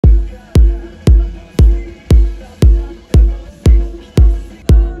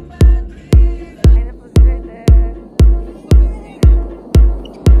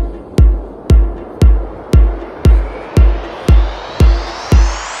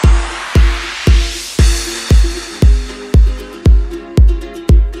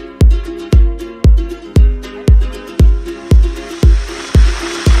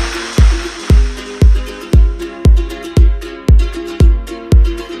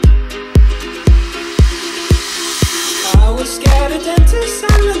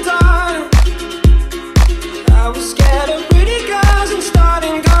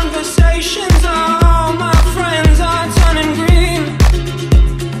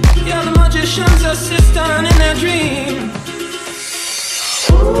assistant in their dream.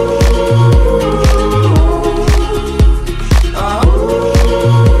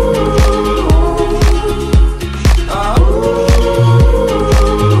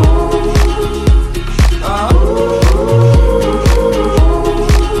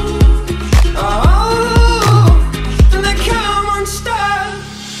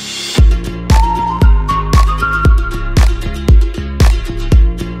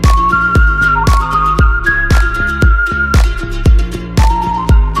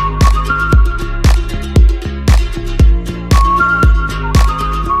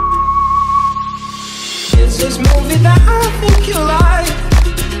 This movie that I think you like.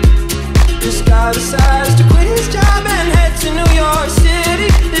 This guy decides to quit his job and head to New York City.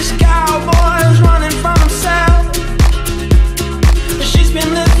 This cowboy's running from himself, but she's been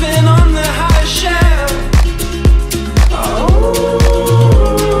living on the high shelf.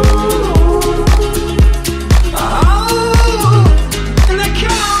 And they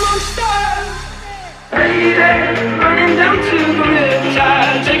come on stars. Lady, running down to the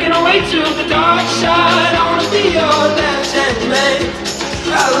riptide, taken away to the dark side. Your left-hand man,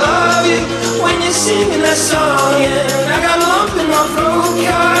 I love you when you're singing that song, and I got a lump in my throat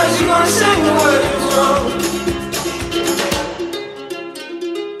 'cause you're gonna sing the words wrong.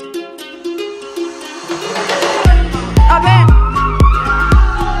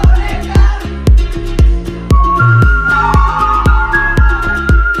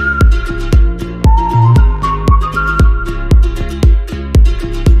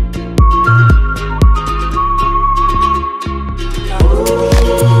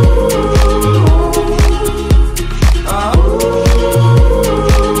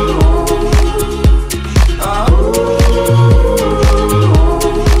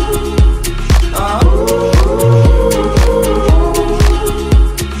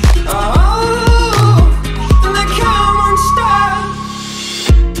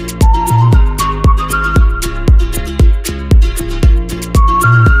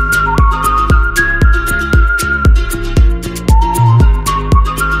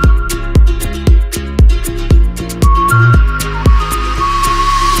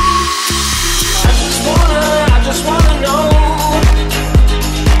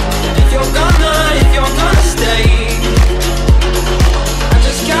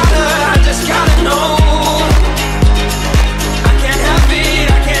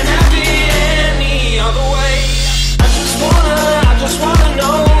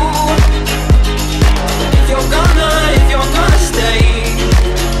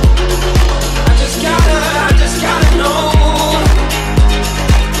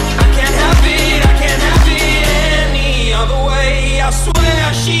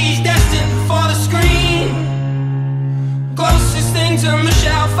 To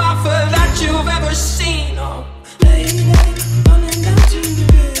Michelle Pfeiffer that you've ever seen. Oh, baby.